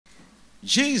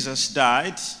Jesus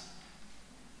died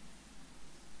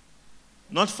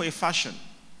not for a fashion.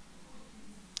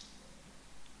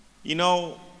 You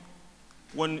know,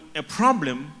 when a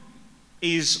problem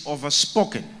is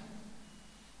overspoken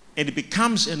and it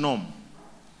becomes a norm,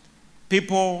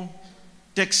 people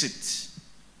take it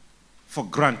for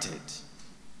granted.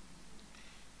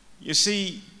 You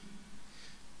see,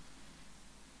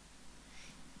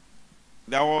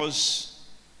 there was,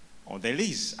 or there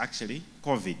is actually,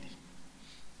 COVID.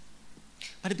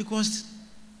 But because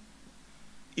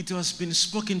it has been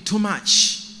spoken too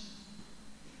much,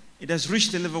 it has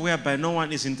reached a level whereby no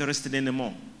one is interested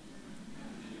anymore.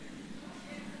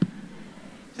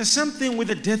 There's something with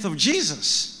the death of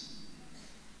Jesus.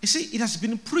 You see, it has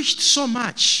been preached so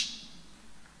much.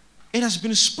 It has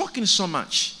been spoken so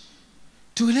much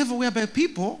to a level whereby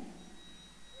people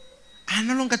are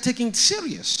no longer taking it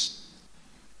serious.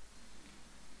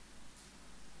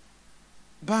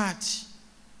 But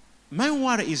my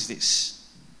worry is this.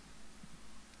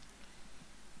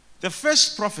 The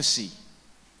first prophecy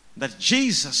that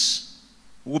Jesus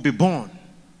will be born,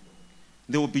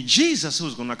 there will be Jesus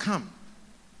who's going to come,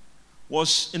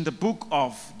 was in the book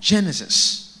of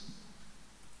Genesis.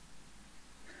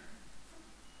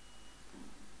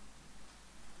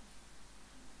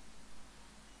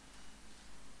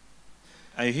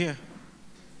 Are you here?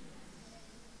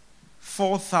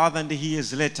 4,000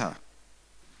 years later,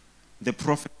 the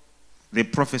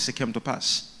prophecy came to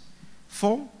pass.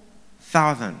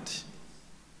 4,000.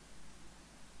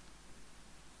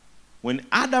 When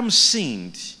Adam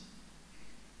sinned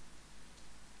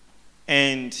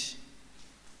and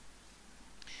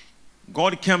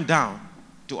God came down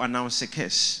to announce a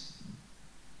curse,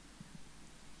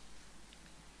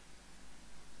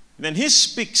 then he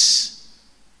speaks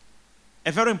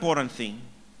a very important thing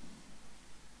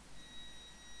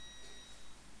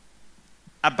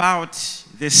about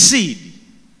the seed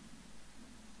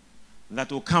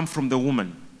that will come from the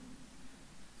woman.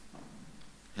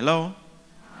 Hello?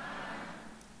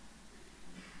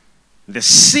 The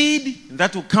seed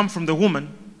that will come from the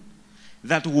woman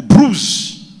that will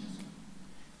bruise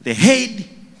the head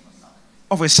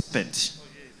of a serpent.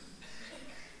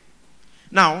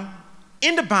 Now,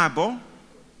 in the Bible,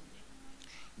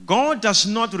 God does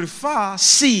not refer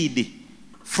seed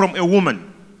from a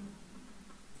woman.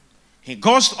 He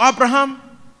goes to Abraham.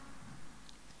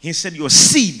 He said, your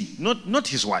seed, not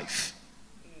his wife.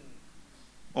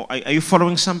 Oh, are you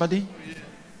following somebody?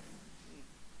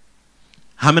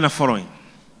 How many are following?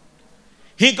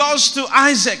 He goes to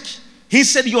Isaac. He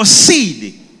said, your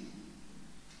seed.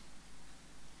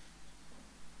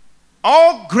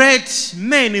 All great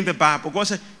men in the Bible, God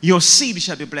said, your seed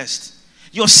shall be blessed.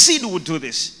 Your seed will do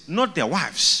this, not their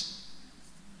wives.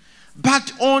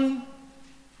 But on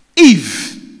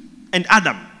Eve and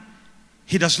Adam,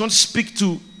 he does not speak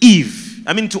to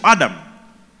to Adam,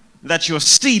 that your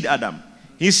seed, Adam.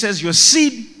 He says, your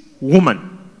seed,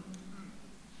 woman,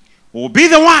 will be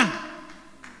the one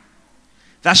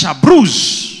that shall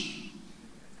bruise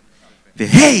the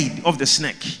head of the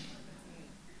snake.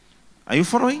 Are you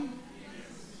following?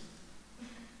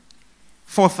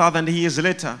 4,000 years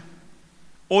later,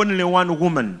 only one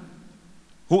woman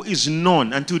who is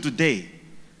known until today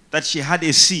that she had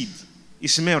a seed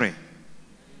is Mary.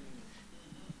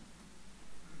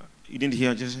 You didn't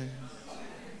hear just?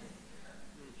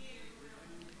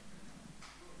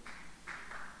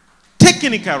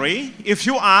 Technically, if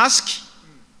you ask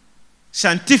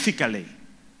scientifically,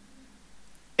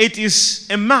 it is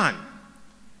a man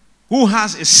who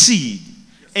has a seed,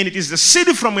 and it is the seed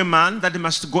from a man that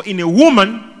must go in a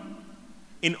woman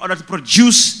in order to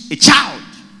produce a child.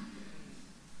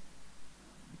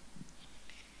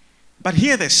 But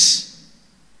hear this.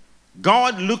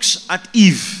 God looks at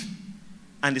Eve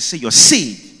and they say, your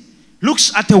seed.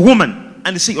 Looks at a woman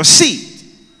and they say, your seed.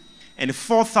 And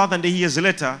 4,000 years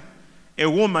later, a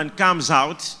woman comes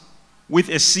out with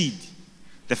a seed.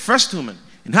 The first woman.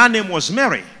 And her name was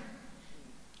Mary.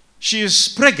 She is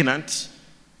pregnant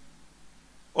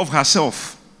of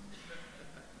herself.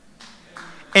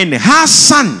 And her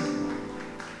son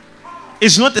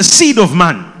is not a seed of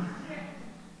man.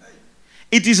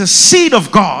 It is a seed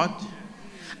of God.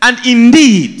 And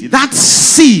indeed, that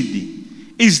seed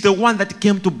is the one that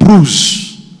came to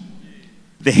bruise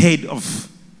the head of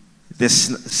the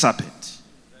serpent.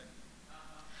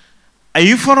 Are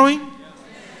you following?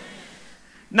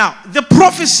 Now, the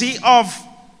prophecy of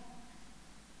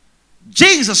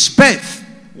Jesus' birth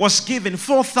was given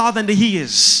 4,000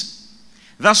 years.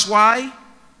 That's why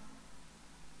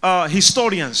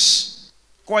historians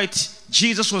quite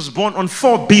Jesus was born on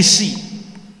 4 BC.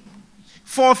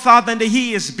 4,000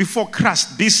 years before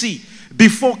Christ, BC.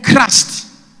 before Christ.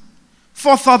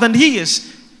 4,000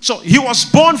 years. So he was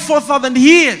born 4,000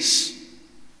 years.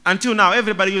 Until now,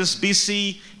 everybody uses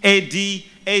BC, AD.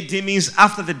 AD means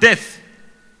after the death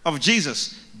of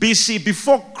Jesus. BC,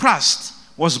 before Christ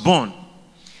was born.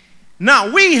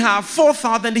 Now we have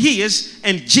 4,000 years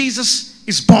and Jesus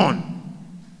is born.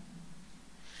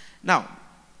 Now,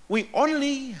 we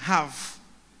only have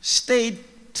stayed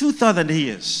 2,000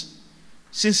 years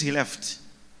since he left.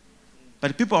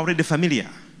 But people are already familiar.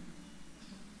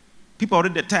 People are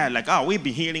already tired. Like, oh, we've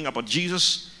been hearing about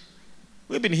Jesus.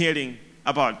 We've been hearing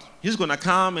about he's going to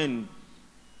come and...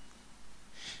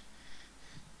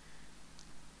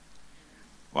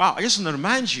 Wow, I just want to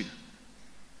remind you,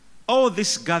 all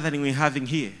this gathering we're having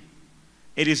here,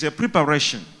 it is a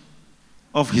preparation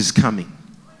of his coming.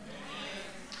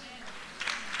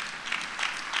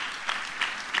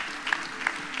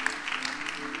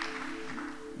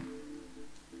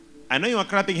 I know you are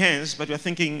clapping hands, but you're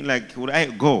thinking like, would I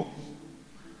go?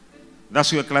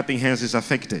 That's why your clapping hands is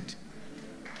affected.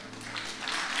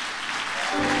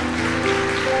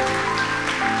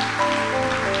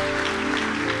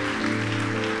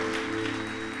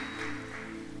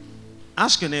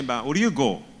 Ask your neighbor, would you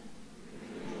go?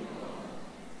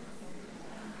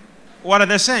 What are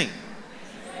they saying?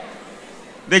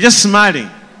 They're just smiling.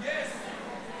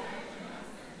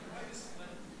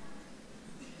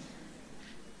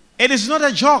 It is not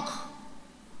a joke.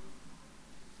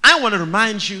 I want to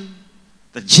remind you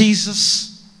that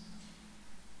Jesus,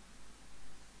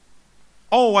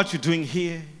 all what you're doing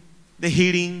here, the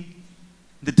healing,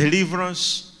 the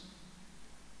deliverance.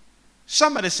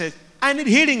 Somebody said, I need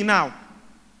healing now.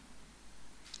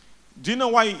 Do you know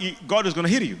why God is going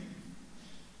to heal you?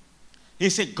 He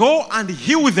said, go and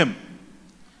heal them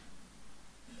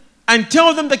and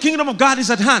tell them the kingdom of God is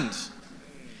at hand.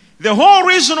 The whole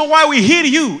reason why we heal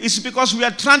you is because we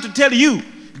are trying to tell you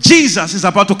Jesus is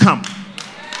about to come.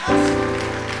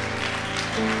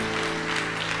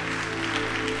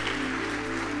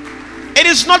 It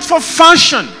is not for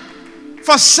function,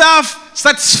 for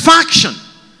self-satisfaction.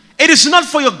 It is not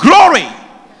for your glory.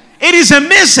 It is a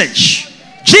message.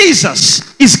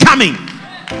 Jesus is coming.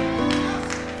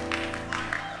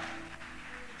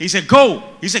 He said, go.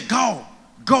 He said,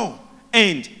 go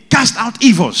and cast out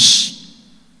evils.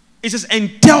 He says,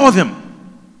 and tell them.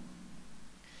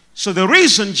 So the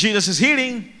reason Jesus is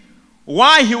healing,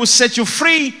 why he will set you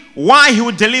free, why he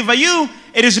will deliver you,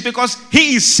 it is because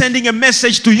he is sending a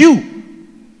message to you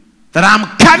that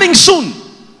I'm coming soon.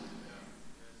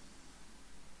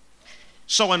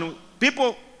 So when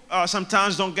people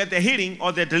sometimes don't get their healing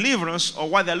or their deliverance or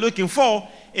what they're looking for,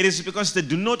 it is because they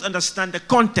do not understand the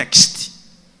context.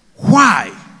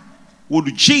 Why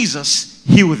would Jesus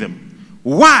heal them?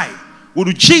 Why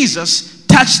would Jesus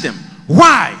touch them?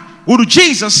 Why would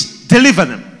Jesus deliver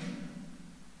them?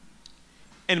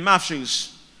 In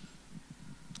Matthew's,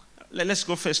 let's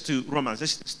go first to Romans.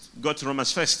 Let's go to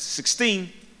Romans first, 16.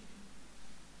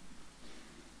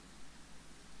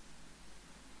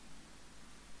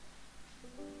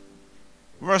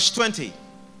 Verse 20.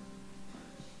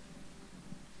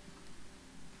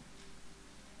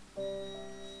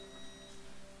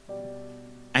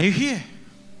 Are you here?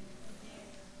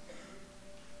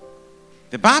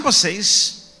 The Bible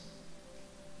says,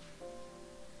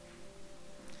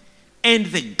 and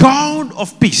the God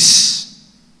of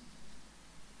peace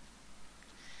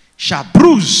shall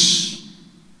bruise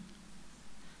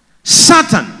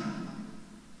Satan,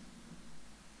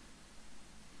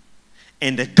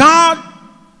 and the God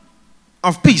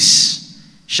of peace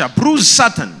shall bruise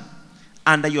Satan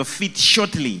under your feet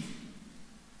shortly.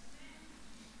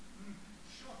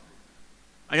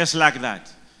 I just like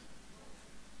that.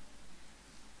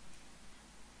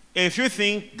 If you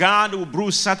think God will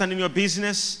bruise Satan in your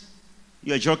business,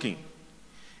 you're joking.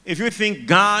 If you think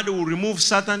God will remove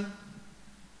Satan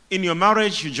in your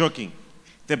marriage, you're joking.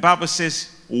 The Bible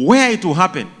says, where it will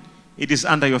happen, it is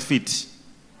under your feet.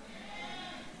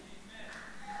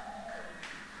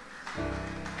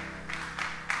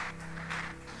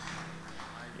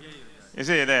 You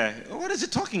say there, what is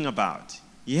it talking about?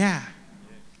 Yeah,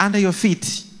 under your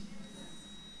feet.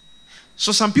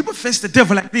 So some people face the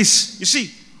devil like this. You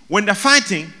see, when they're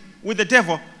fighting with the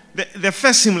devil, they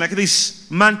face him like this,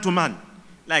 man to man.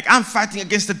 Like, I'm fighting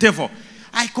against the devil.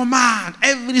 I command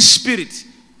every spirit.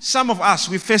 Some of us,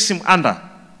 we face him under.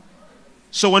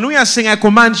 So when we are saying, I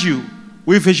command you,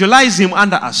 we visualize him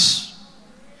under us.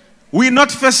 We're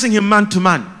not facing him man to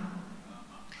man.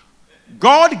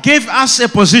 God gave us a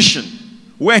position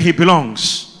where he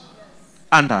belongs.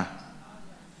 Under.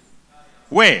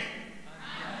 Where?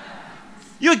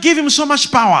 You give him so much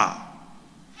power.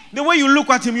 The way you look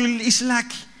at him, it's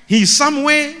like he's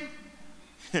somewhere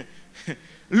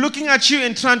looking at you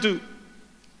and trying to,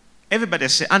 everybody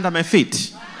say, under my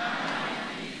feet.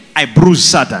 I bruise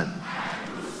Satan.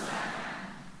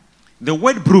 The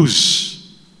word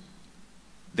bruise,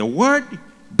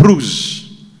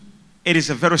 it is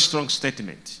a very strong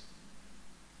statement.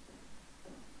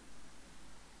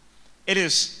 It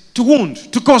is to wound,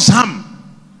 to cause harm,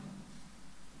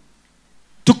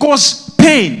 to cause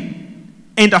pain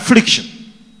and affliction.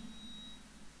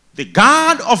 The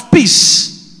God of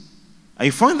peace, are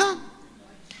you following that?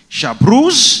 Shall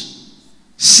bruise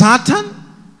Satan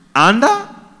under,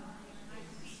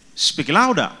 speak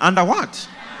louder, under what?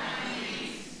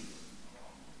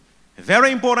 A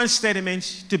very important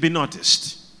statement to be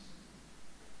noticed.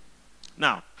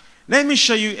 Now, let me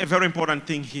show you a very important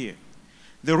thing here.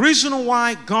 The reason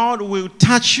why God will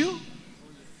touch you,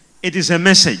 it is a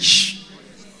message.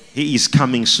 He is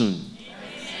coming soon.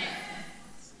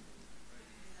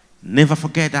 Never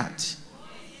forget that.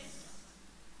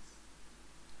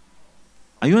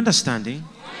 Are you understanding?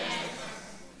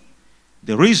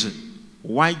 The reason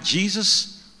why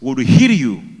Jesus will heal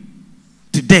you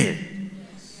today,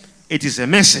 it is a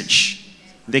message.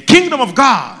 The kingdom of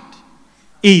God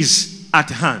is at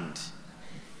hand.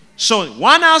 So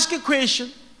one asks a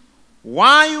question,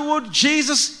 why would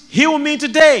Jesus heal me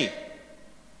today?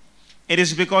 It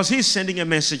is because he's sending a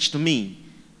message to me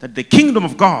that the kingdom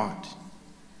of God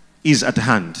is at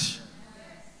hand.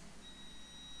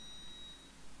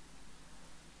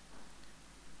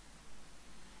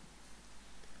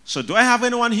 So do I have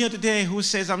anyone here today who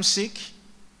says I'm sick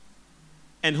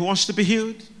and who wants to be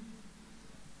healed?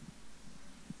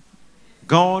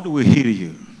 God will heal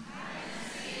you.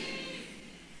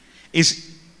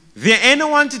 Is there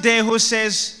anyone today who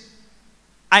says,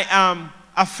 I am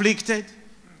afflicted?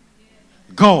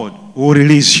 God will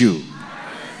release you.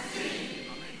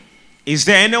 Is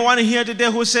there anyone here today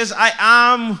who says, I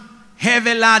am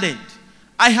heavy laden?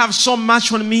 I have so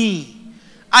much on me.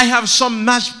 I have so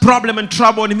much problem and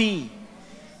trouble on me.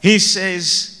 He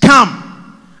says,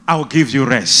 come, I will give you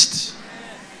rest.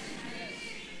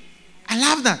 I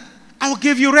love that. I will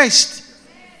give you rest.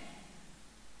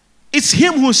 It's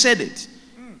him who said it.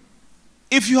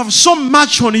 If you have so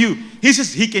much on you, he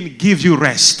says he can give you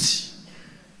rest.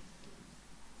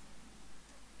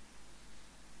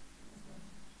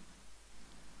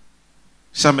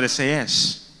 Somebody say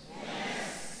yes.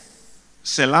 Yes.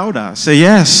 Say louder. Say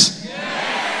yes.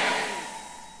 Yes.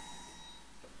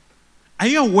 Are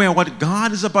you aware what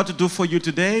God is about to do for you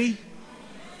today?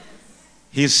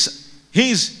 He's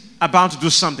about to do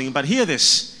something, but hear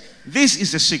this. This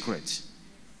is the secret.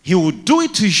 He will do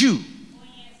it to you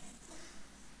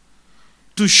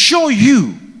to show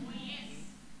you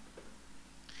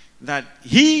that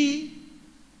he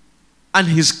and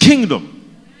his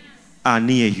kingdom are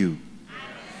near you.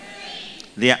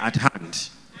 They are at hand.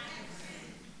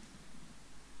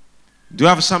 Do you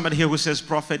have somebody here who says,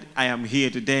 Prophet, I am here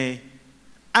today.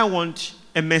 I want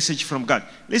a message from God.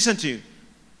 Listen to you,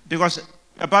 because I'm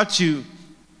about to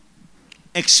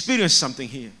experience something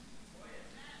here.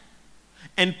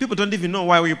 And people don't even know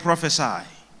why we prophesy.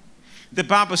 The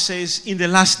Bible says, in the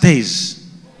last days,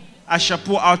 I shall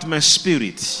pour out my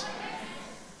spirit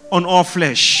on all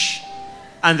flesh,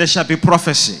 and there shall be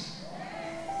prophecy.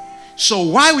 So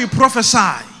why we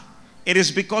prophesy? It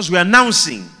is because we are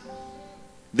announcing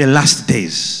the last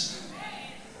days.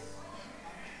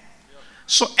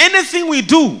 So anything we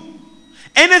do,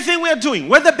 anything we are doing,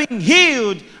 whether being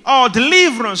healed or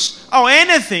deliverance or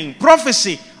anything,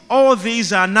 prophecy, all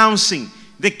these are announcing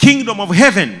the kingdom of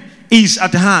heaven is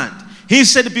at hand. He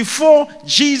said before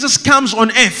Jesus comes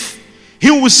on earth,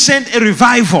 he will send a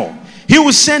revival. He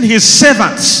will send his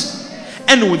servants,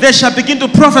 and they shall begin to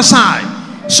prophesy.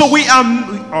 So we are,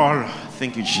 oh,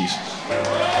 thank you, Jesus.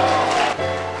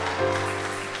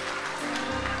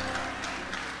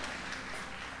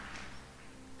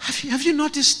 Have you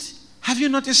noticed? Have you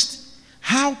noticed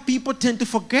how people tend to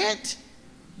forget?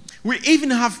 We even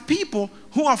have people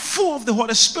who are full of the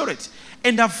Holy Spirit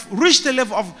and have reached the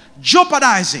level of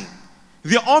jeopardizing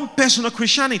their own personal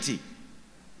Christianity,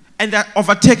 and they're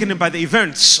overtaken by the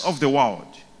events of the world.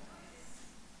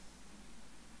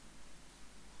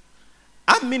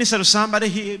 I'm ministering to somebody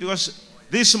here because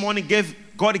this morning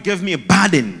God gave me a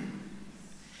burden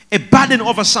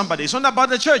over somebody. It's not about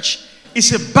the church.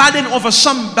 It's a burden over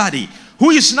somebody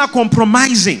who is not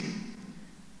compromising.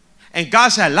 And God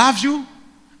said, I love you,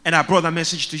 and I brought that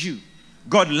message to you.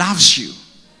 God loves you.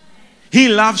 He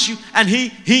loves you, and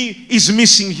he is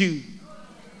missing you.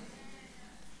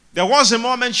 There was a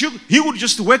moment he would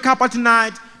just wake up at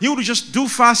night you would just do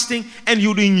fasting and you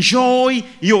would enjoy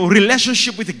your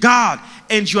relationship with God,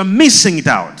 and you are missing it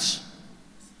out.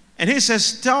 And he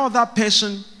says, tell that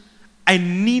person, I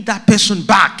need that person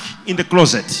back in the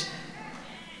closet.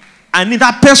 I need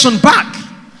that person back.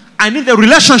 I need the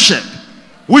relationship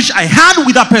which I had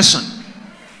with that person.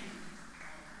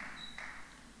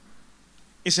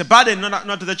 It's a burden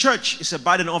not to the church. It's a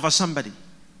burden over somebody.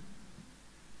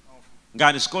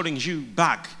 God is calling you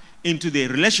back into the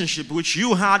relationship which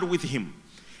you had with him.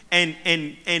 And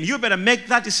you better make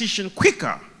that decision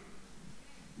quicker.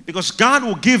 Because God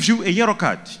will give you a yellow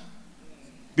card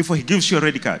before he gives you a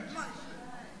red card.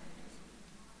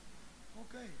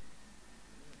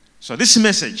 So this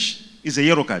message is a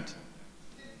yellow card.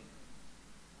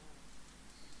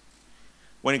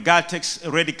 When God takes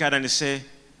a red card and he says,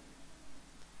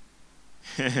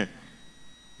 he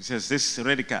says, this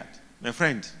red card, my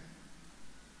friend,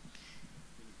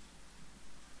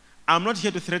 I'm not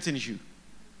here to threaten you.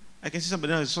 I can see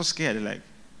somebody else is so scared, like,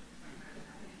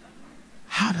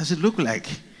 how does it look like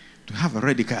to have a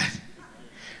red card?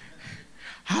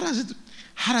 How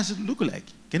does it look like?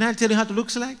 Can I tell you how it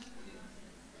looks like?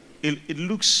 It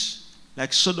looks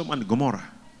like Sodom and Gomorrah.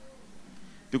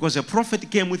 Because the prophet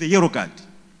came with a yellow card,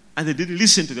 and they didn't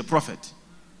listen to the prophet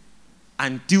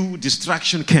until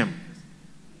distraction came.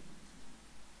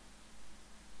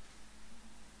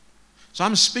 So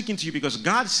I'm speaking to you because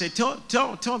God said, tell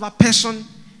that person,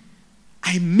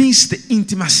 I miss the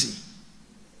intimacy.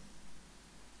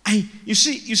 You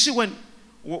see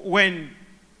when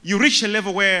you reach a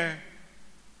level where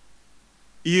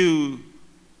you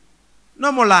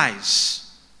normalize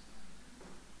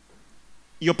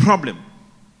your problem,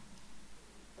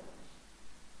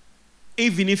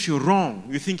 even if you're wrong,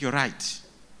 you think you're right.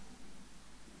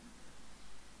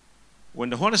 When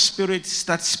the Holy Spirit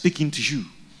starts speaking to you,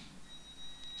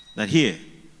 that here,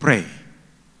 pray,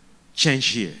 change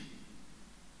here.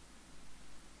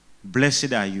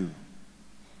 Blessed are you.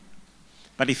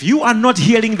 But if you are not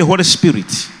hearing the Holy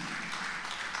Spirit,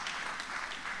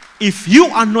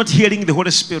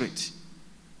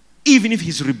 even if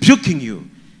he's rebuking you,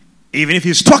 even if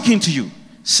he's talking to you,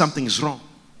 something is wrong.